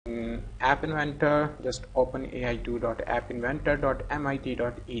App Inventor, just open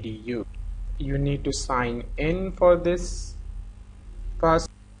ai2.appinventor.mit.edu. You need to sign in for this. First,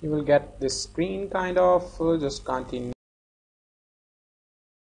 you will get this screen kind of. Just continue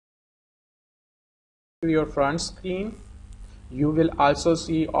to your front screen. You will also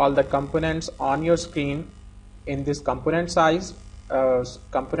see all the components on your screen in this component size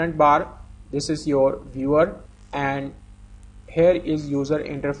component bar. This is your viewer, and here is user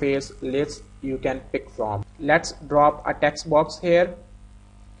interface list you can pick from. Let's drop a text box here,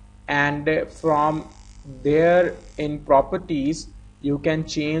 and from there in properties you can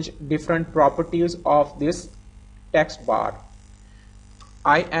change different properties of this text bar.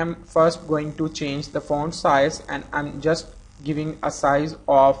 I am first going to change the font size, and I'm just giving a size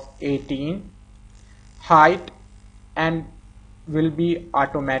of 18. Height and will be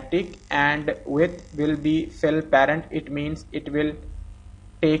automatic, and width will be fill parent. It means it will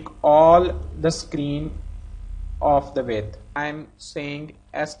take all the screen of the width. I'm saying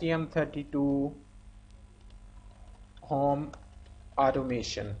STM32 home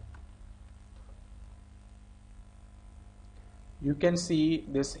automation. You can see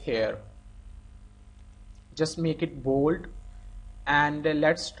this here. Just make it bold, and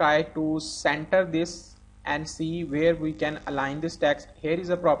let's try to center this and see where we can align this text. Here is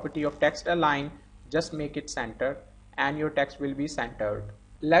a property of text align. Just make it center and your text will be centered.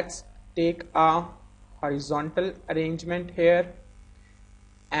 Let's take a horizontal arrangement here,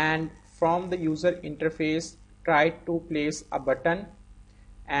 and from the user interface try to place a button,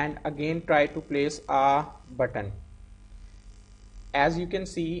 and again try to place a button. As you can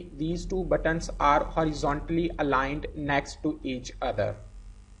see, these two buttons are horizontally aligned next to each other.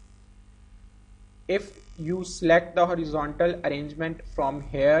 If you select the horizontal arrangement from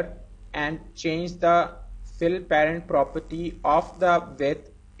here and change the fill parent property of the width,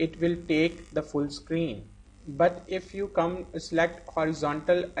 it will take the full screen. But if you come select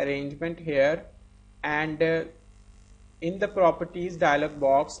horizontal arrangement here, and in the properties dialog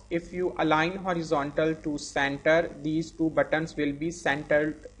box, if you align horizontal to center, these two buttons will be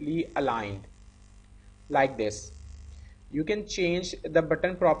centrally aligned like this. You can change the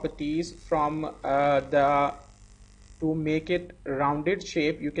button properties from to make it rounded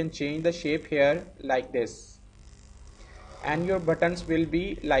shape. You can change the shape here like this, and your buttons will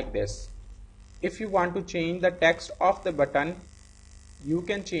be like this. If you want to change the text of the button, you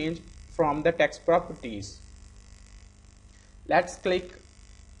can change from the text properties. Let's click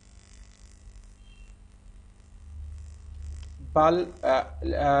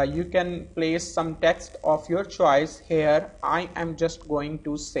you can place some text of your choice here. I am just going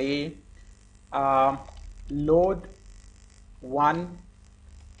to say load 1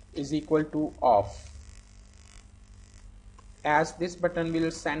 is equal to off, as this button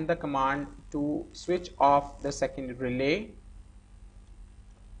will send the command to switch off the second relay,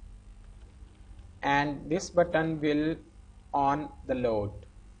 and this button will on the load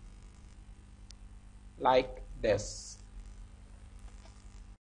like this.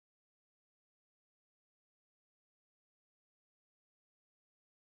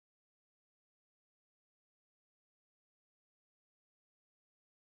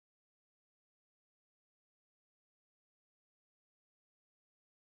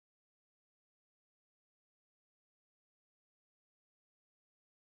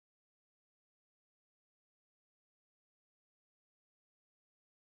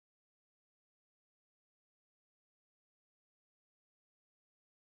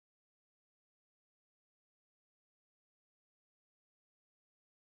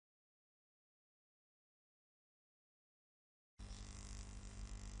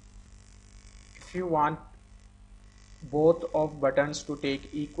 If you want both of buttons to take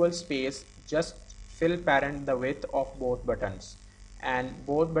equal space, just fill parent the width of both buttons, and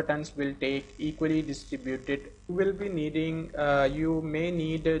both buttons will take equally distributed. You will be needing you may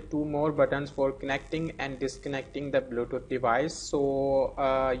need 2 more buttons for connecting and disconnecting the Bluetooth device, so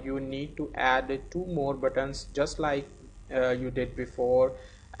you need to add 2 more buttons just like you did before,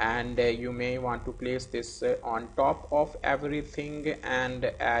 and you may want to place this on top of everything and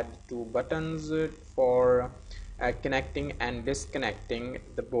add 2 buttons for connecting and disconnecting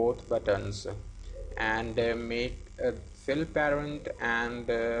the both buttons, and make fill parent and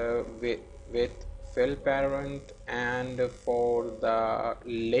with fill parent, and for the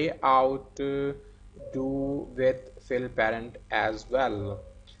layout do with fill parent as well.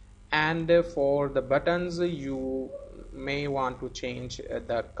 And for the buttons, you may want to change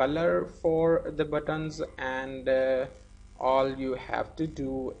the color for the buttons, and all you have to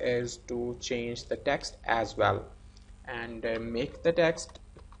do is to change the text as well, and make the text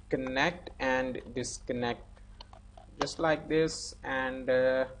connect and disconnect just like this, and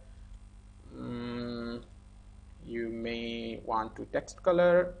you may want to text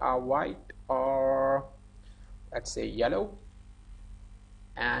color white, or let's say yellow,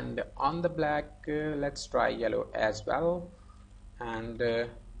 and on the black let's try yellow as well, and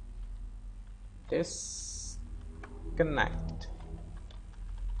disconnect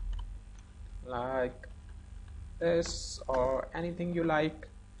like this, or anything you like.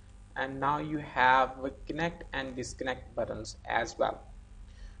 And now you have connect and disconnect buttons as well.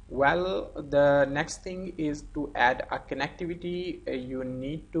 Well, the next thing is to add a connectivity. You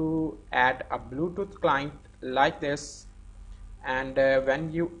need to add a Bluetooth client like this, and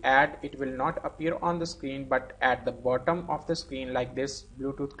when you add, it will not appear on the screen but at the bottom of the screen like this,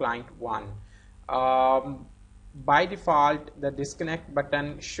 Bluetooth client 1. By default the disconnect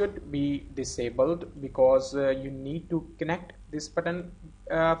button should be disabled, because you need to connect this button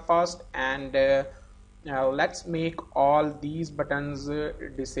first, and now let's make all these buttons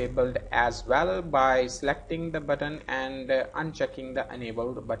disabled as well by selecting the button and unchecking the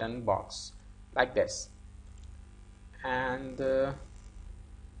enabled button box like this, and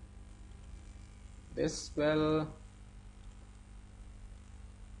this will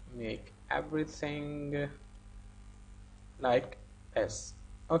make everything like this.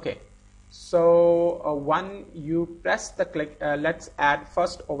 Okay, so when you press the click, let's add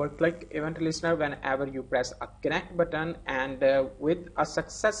first over click event listener whenever you press a connect button, and with a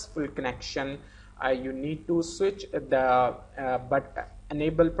successful connection you need to switch the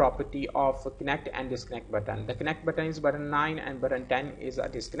enable property of connect and disconnect button. The connect button is button 9 and button 10 is a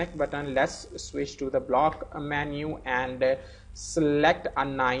disconnect button. Let's switch to the block menu and select a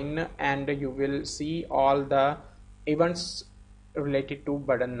 9, and you will see all the events related to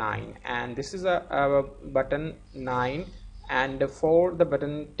button 9, and this is a button 9. And for the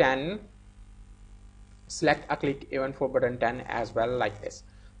button 10, select a click event for button 10 as well like this.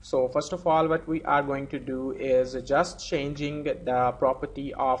 So first of all, what we are going to do is just changing the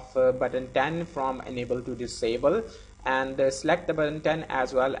property of button 10 from enable to disable, and select the button 10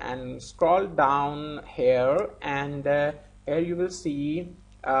 as well, and scroll down here, and here you will see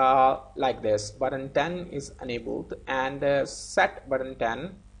like this, button 10 is enabled, and set button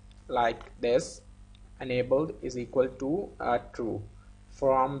 10 like this, enabled is equal to true.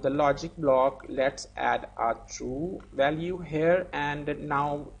 From the logic block, let's add a true value here, and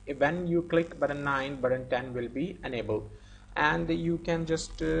now when you click button 9, button 10 will be enabled. And you can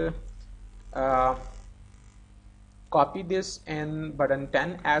just copy this in button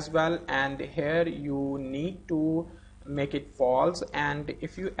 10 as well, and here you need to make it false. And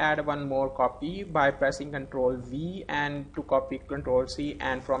if you add one more copy by pressing Ctrl V and to copy Ctrl C,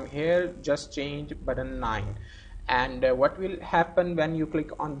 and from here just change button 9, and what will happen when you click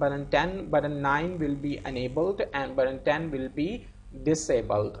on button 10, button 9 will be enabled and button 10 will be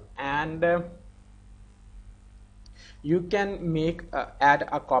disabled. And you can make add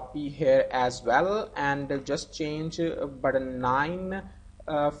a copy here as well, and just change button 9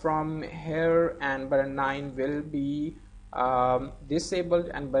 from here, and button 9 will be disabled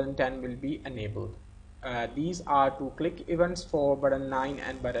and button 10 will be enabled. These are two click events for button 9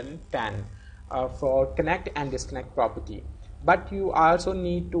 and button 10 for connect and disconnect property. But you also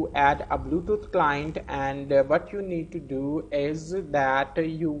need to add a Bluetooth client, and what you need to do is that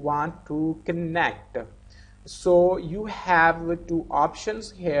you want to connect. So you have two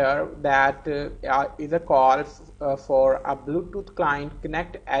options here that either call for a Bluetooth client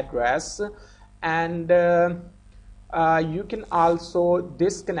connect address, and you can also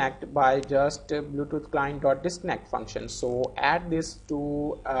disconnect by just Bluetooth client.disconnect function. So add this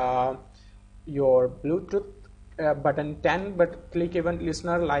to your Bluetooth button 10 but click event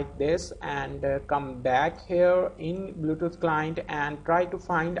listener like this, and come back here in Bluetooth client and try to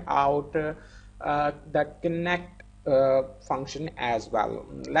find out the connect function as well.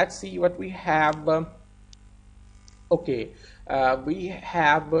 Let's see what we have. Okay, we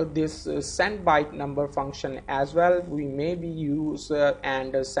have this send byte number function as well. We may be use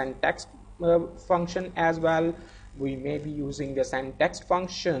and send text function as well. We may be using the send text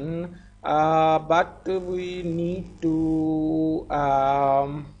function, but we need to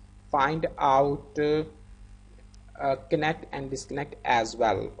find out connect and disconnect as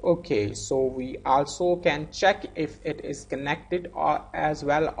well. Okay, so we also can check if it is connected or as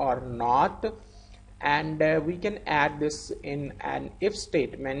well or not, and we can add this in an if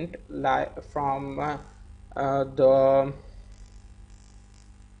statement from the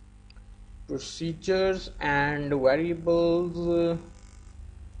procedures and variables,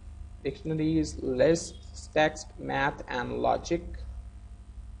 dictionaries, lists, text, math and logic.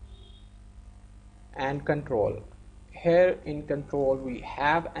 And control. Here in control we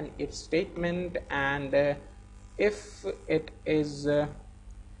have an if statement, and if it is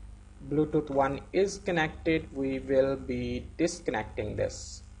Bluetooth 1 is connected, we will be disconnecting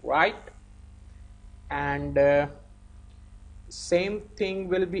this, right? And same thing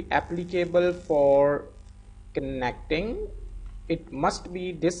will be applicable for connecting. It must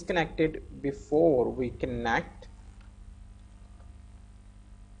be disconnected before we connect.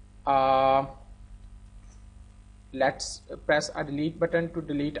 Let's press a delete button to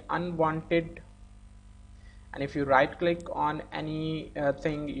delete unwanted, and if you right click on any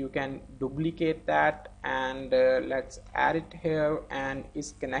thing, you can duplicate that, and let's add it here, and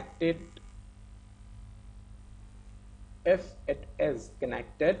is connected. If it is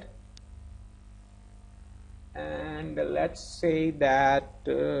connected, and let's say that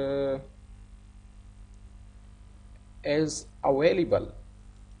is available,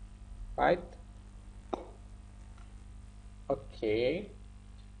 right? Okay,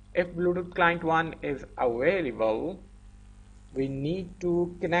 if Bluetooth client 1 is available, we need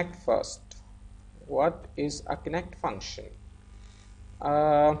to connect first. What is a connect function?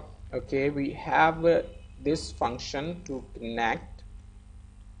 Okay, we have this function to connect,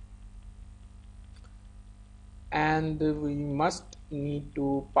 and we must need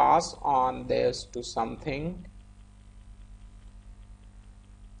to pass on this to something.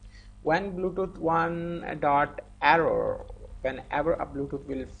 When Bluetooth 1 dot error, whenever a Bluetooth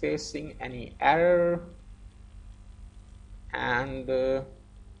will facing any error, and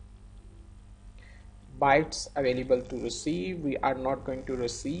bytes available to receive, we are not going to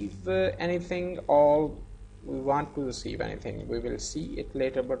receive anything, or we want to receive anything, we will see it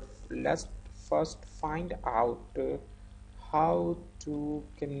later. But let's first find out how to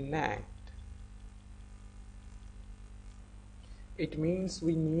connect. It means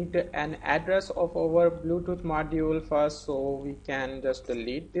we need an address of our Bluetooth module first, so we can just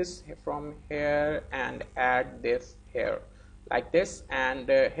delete this from here and add this here like this, and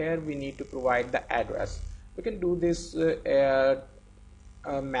here we need to provide the address. We can do this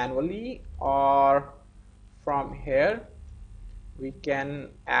manually, or from here we can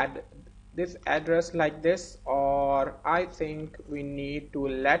add this address like this, or I think we need to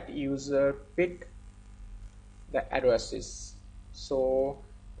let user pick the addresses. So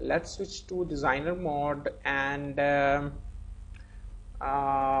let's switch to designer mode, and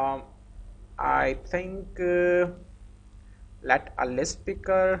I think let a list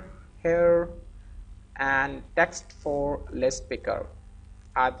picker here and text for list picker.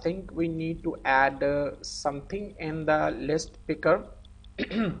 I think we need to add something in the list picker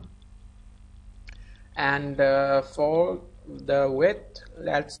and for the width,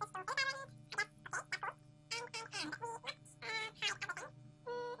 let's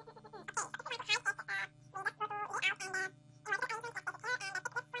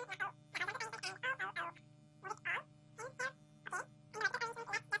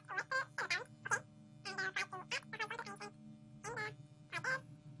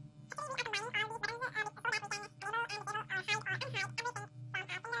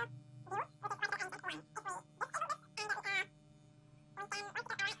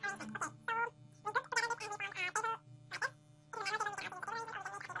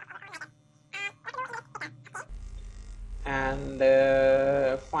and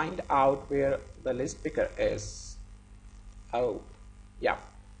find out where the list picker is. Oh yeah,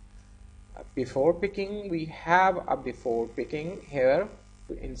 before picking, we have a before picking here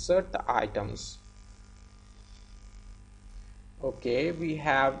to insert the items. Okay, we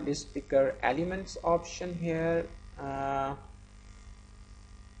have list picker elements option here.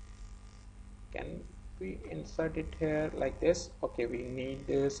 Can we insert it here like this? Okay, we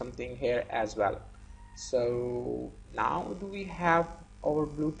need something here as well. So now do we have our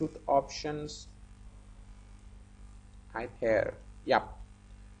Bluetooth options right here? Yep.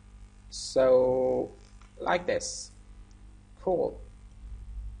 So like this. Cool.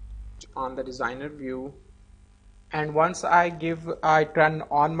 On the designer view, and once I turn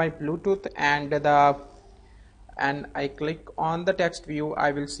on my Bluetooth and I click on the text view,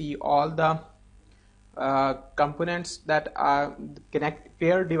 I will see all the components that are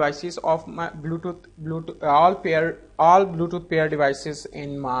pair devices of my Bluetooth all Bluetooth pair devices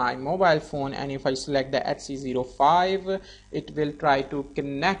in my mobile phone. And if I select the HC05, it will try to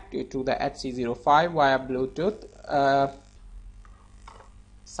connect to the HC05 via Bluetooth.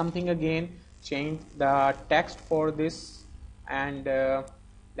 Something again, change the text for this, and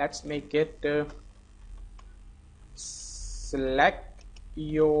let's make it select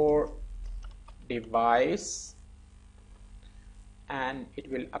your device, and it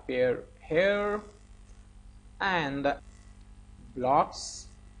will appear here. and blocks,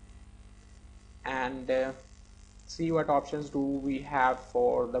 and see what options do we have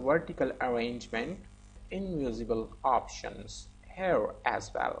for the vertical arrangement. Invisible options here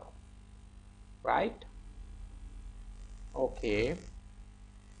as well, right? Okay,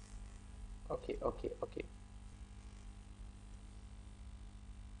 okay.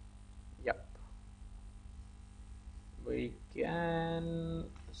 Yep, we can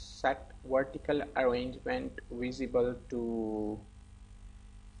set vertical arrangement visible to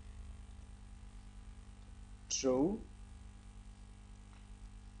true.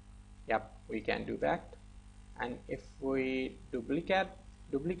 Yep, we can do that. And if we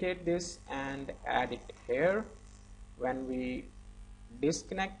duplicate this and add it here, when we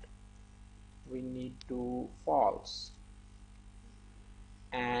disconnect we need to false,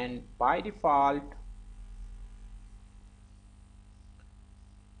 and by default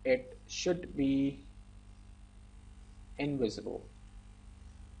it should be invisible.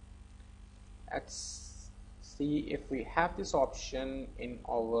 Let's see if we have this option in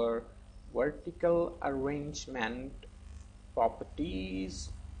our vertical arrangement properties.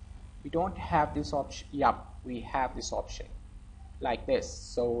 We don't have this option. Yep, we have this option like this.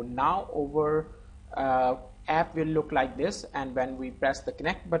 So now our app will look like this, and when we press the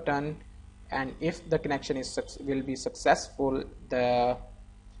connect button, and if the connection will be successful, the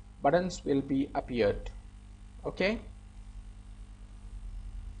buttons will be appeared. Okay,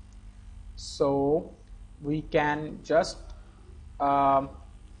 so we can just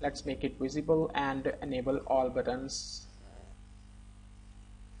let's make it visible and enable all buttons.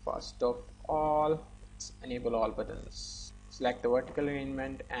 First of all, let's enable all buttons. Select the vertical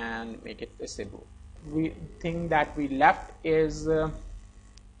arrangement and make it visible. The thing that we left is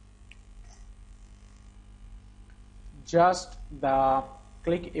just the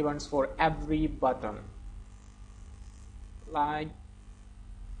click events for every button, like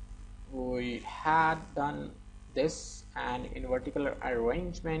we had done this, and in vertical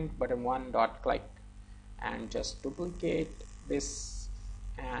arrangement button 1 dot click, and just duplicate this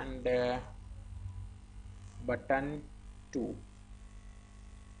and button 2.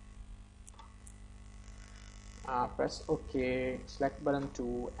 Press OK, select button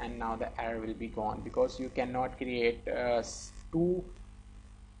 2, and now the error will be gone, because you cannot create two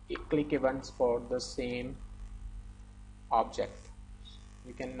click events for the same object.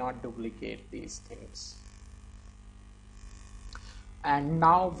 You cannot duplicate these things. And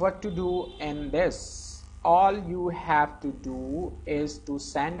now what to do in this? All you have to do is to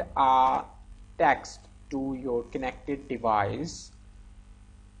send a text to your connected device,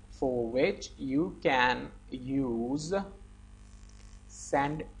 for which you can use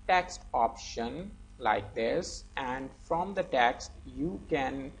send text option like this, and from the text you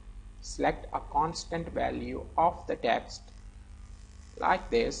can select a constant value of the text like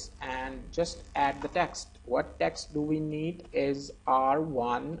this, and just add the text. What text do we need is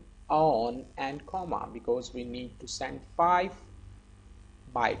R1 on and comma, because we need to send 5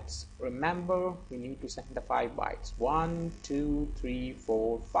 bytes. Remember, we need to send the 5 bytes. 1 2 3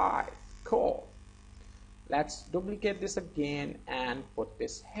 4 5. Cool. Let's duplicate this again and put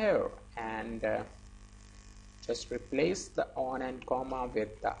this here, and just replace the on and comma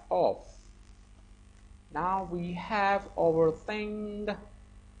with the off. Now we have our thing.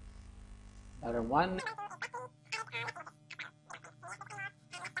 Another one.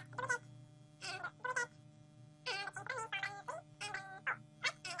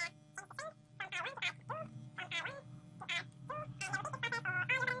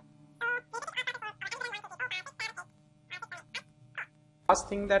 Last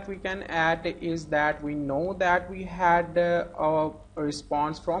thing that we can add is that we know that we had a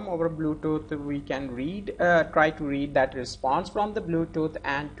response from our Bluetooth. We can read, try to read that response from the Bluetooth,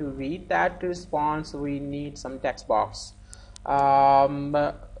 and to read that response we need some text box. And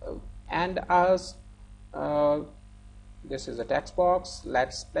as this is a text box,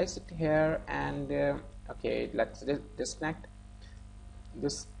 let's place it here, and okay, let's disconnect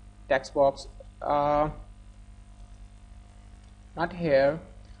this text box. Not here.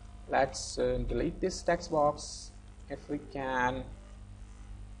 Let's delete this text box. If we can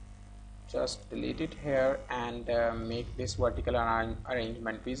just delete it here, and make this vertical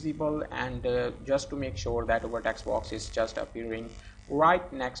arrangement visible, and just to make sure that our text box is just appearing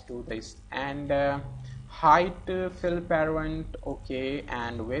right next to this, and height fill parent, okay,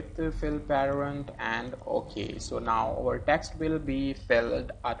 and width fill parent, and okay. So now our text will be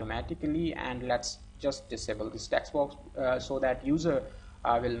filled automatically, and let's just disable this text box so that user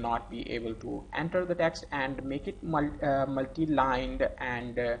will not be able to enter the text, and make it multi-lined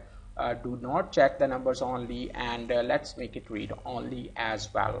and do not check the numbers only, and let's make it read only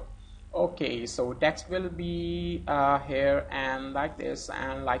as well. Okay, so text will be here and like this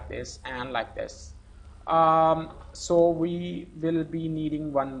and like this and like this. So we will be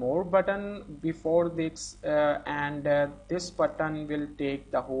needing one more button before this, and this button will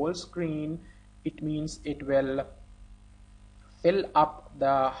take the whole screen. It means it will fill up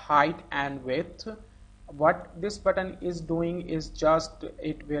the height and width. What this button is doing is just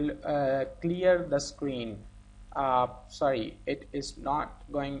it will clear the screen. Sorry, it is not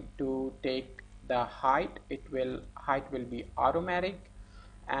going to take the height. Height will be automatic,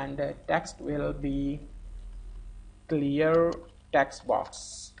 and text will be clear text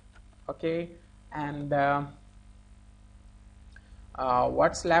box. Okay, and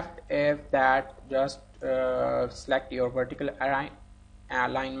what's left is that just select your vertical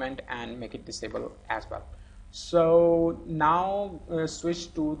alignment and make it disable as well. So now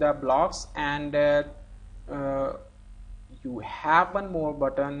switch to the blocks, and uh, you have one more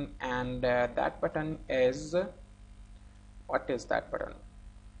button, and that button is, what is that button?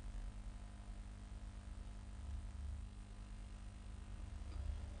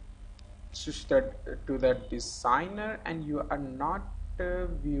 Switch to the designer, and you are not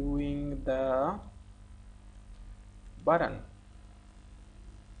viewing the button.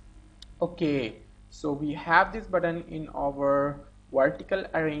 Okay, so we have this button in our vertical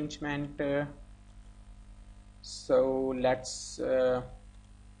arrangement, so let's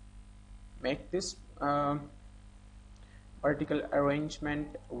make this vertical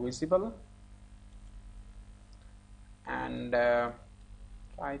arrangement visible, and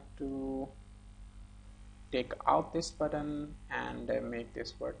try to take out this button and make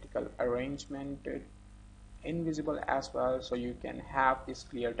this vertical arrangement invisible as well, so you can have this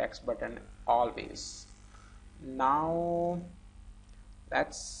clear text button always. Now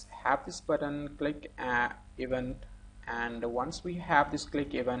let's have this button click event, and once we have this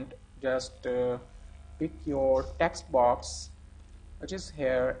click event, just pick your text box which is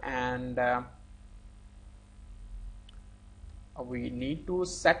here, and we need to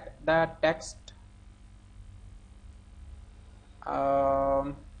set the text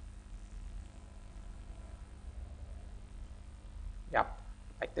yeah,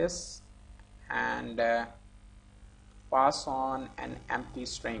 like this, and pass on an empty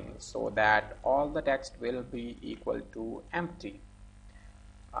string so that all the text will be equal to empty,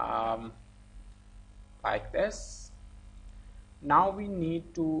 like this. Now we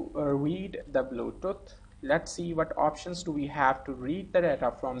need to read the Bluetooth. Let's see what options do we have to read the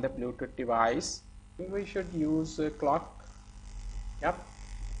data from the Bluetooth device. I think we should use clock. Yep.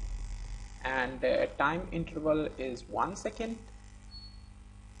 And time interval is 1 second.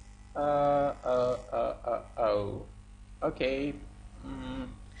 Oh. Okay.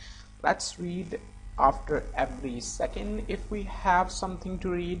 Let's read after every second if we have something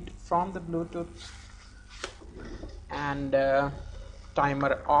to read from the Bluetooth. And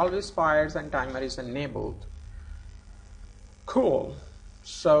timer always fires and timer is enabled. Cool.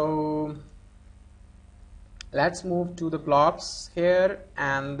 So let's move to the blocks here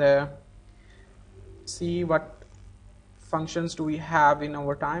and see what functions do we have in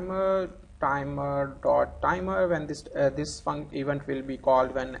our timer. Timer when this event will be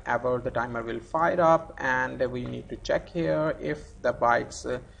called whenever the timer will fire up, and we need to check here if the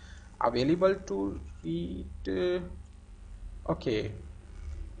bytes available to read. Okay,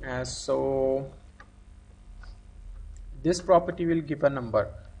 so this property will give a number,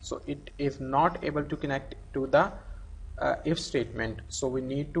 so it is not able to connect to the if statement, so we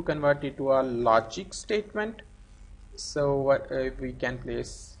need to convert it to a logic statement. So what we can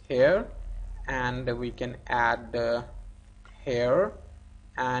place here, and we can add here,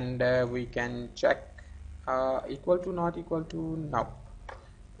 and we can check equal to, not equal to. Now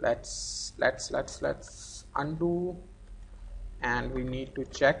let's undo, and we need to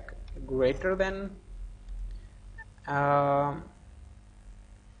check greater than,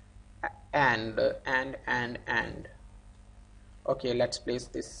 and okay, let's place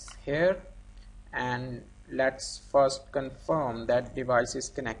this here, and let's first confirm that device is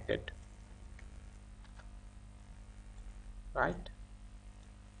connected, right?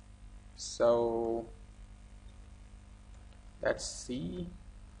 So let's see,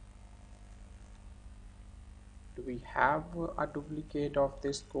 do we have a duplicate of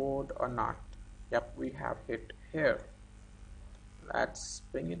this code or not? Yep, we have it here. Let's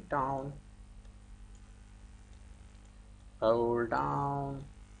bring it down, hold down,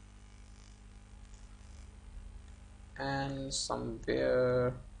 and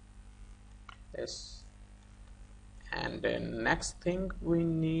somewhere this, And the next thing we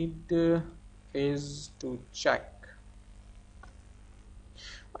need is to check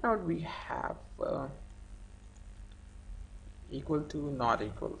what we have equal to, not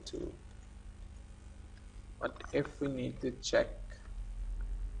equal to. But if we need to check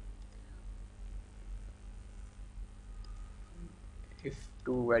if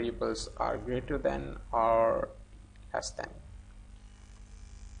two variables are greater than or less than.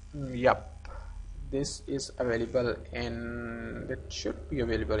 Yup, this is available in, it should be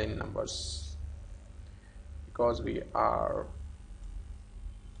available in numbers because we are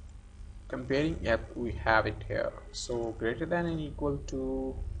comparing. Yep, we have it here. So greater than and equal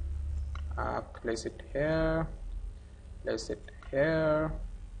to, place it here, place it here,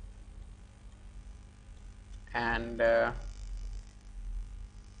 and a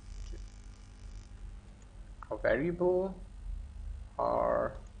variable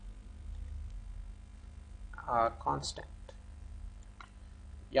or a constant.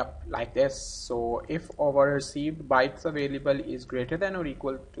 Yep, like this. So if our received bytes available is greater than or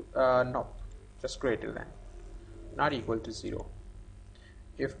equal to, no, just greater than, not equal to 0.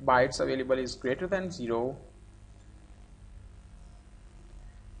 If bytes available is greater than 0,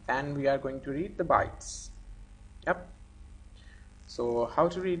 then we are going to read the bytes. Yep. So how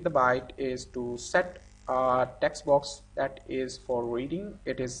to read the byte is to set a text box that is for reading.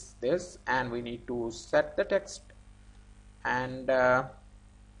 It is this, and we need to set the text, and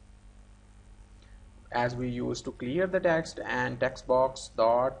as we use to clear the text, and text box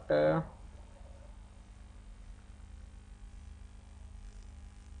dot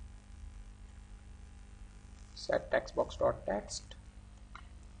set text box dot text.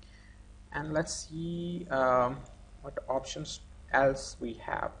 And let's see what options else we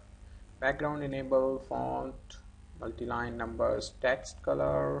have. Background enable, font, multi-line numbers, text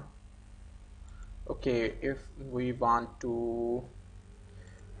color. Okay, if we want to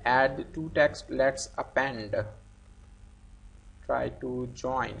add two text, let's append, try to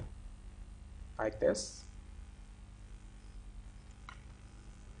join like this,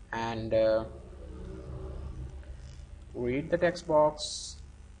 and read the text box.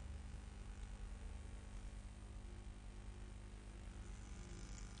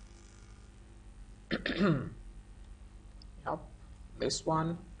 Yep, this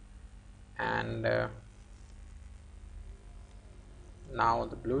one, and now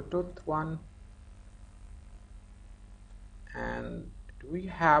the Bluetooth one. And do we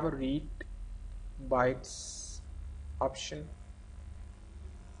have a read bytes option?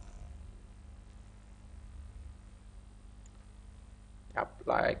 Yep,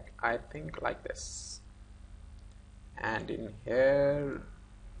 like I think like this. And in here,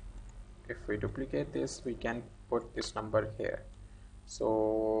 if we duplicate this, we can put this number here.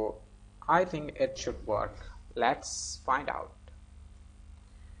 So I think it should work. Let's find out.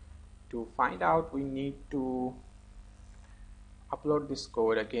 To find out, we need to upload this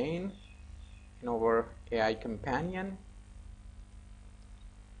code again in our AI companion,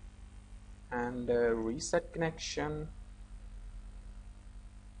 and reset connection.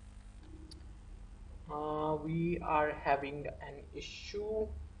 We are having an issue.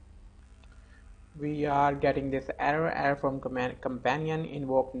 We are getting this error from companion,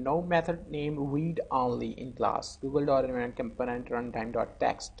 invoke no method name read only in class google.environment component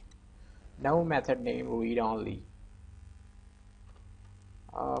runtime.text, no method name read only.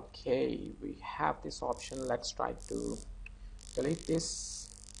 Okay, we have this option. Let's try to delete this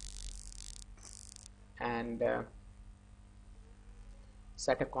and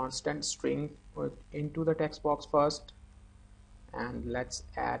set a constant string into the text box first, and let's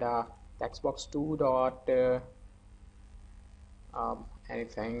add a text box 2 dot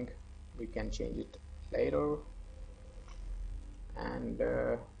anything. We can change it later, and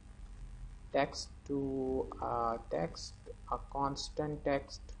text to text, a constant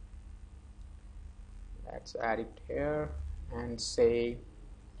text. Let's add it here and say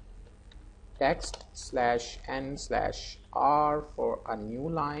text /n/r for a new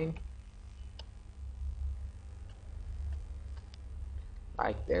line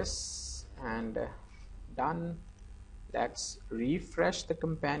like this, and done. Let's refresh the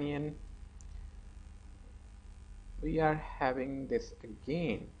companion. We are having this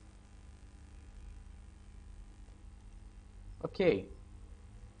again. Okay,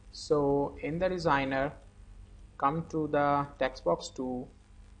 so in the designer, come to the text box 2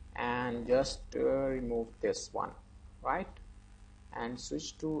 and just remove this one, right, and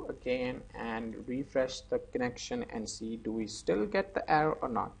switch to again and refresh the connection and see, do we still get the error or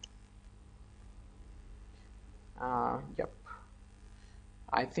not? Yep,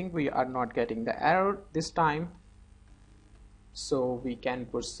 I think we are not getting the error this time. So we can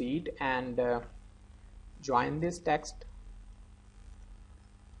proceed and join this text,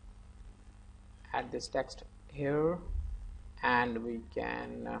 add this text here, and we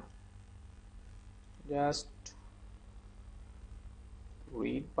can just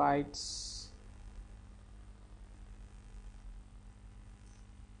read bytes.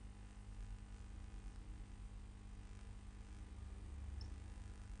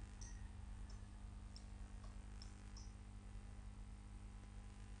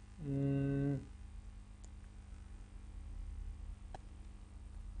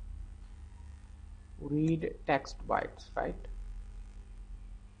 Read text bytes, right?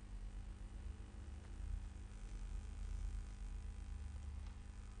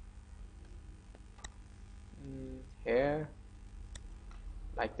 Here,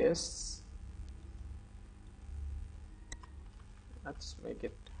 like this. Let's make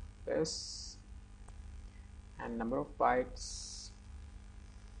it this, and number of bytes,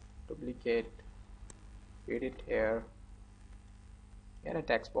 duplicate, feed it here, get a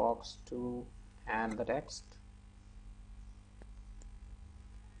text box to and the text.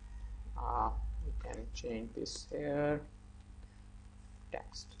 We can change this here,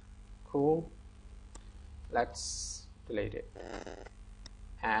 text. Cool. Let's delete it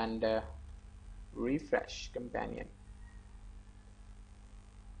and refresh companion.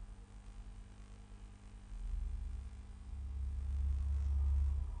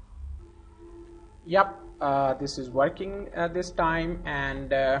 Yep, this is working this time,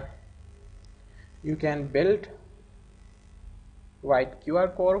 and you can build, write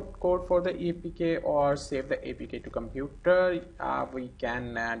QR code for the APK or save the APK to computer. We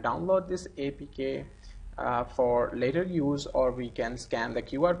can download this APK for later use, or we can scan the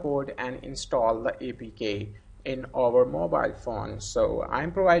QR code and install the APK in our mobile phone. So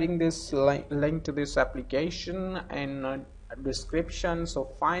I'm providing this link to this application in description, so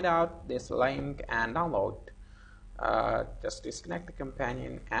find out this link and download. Just disconnect the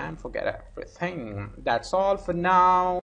companion and forget everything. That's all for now.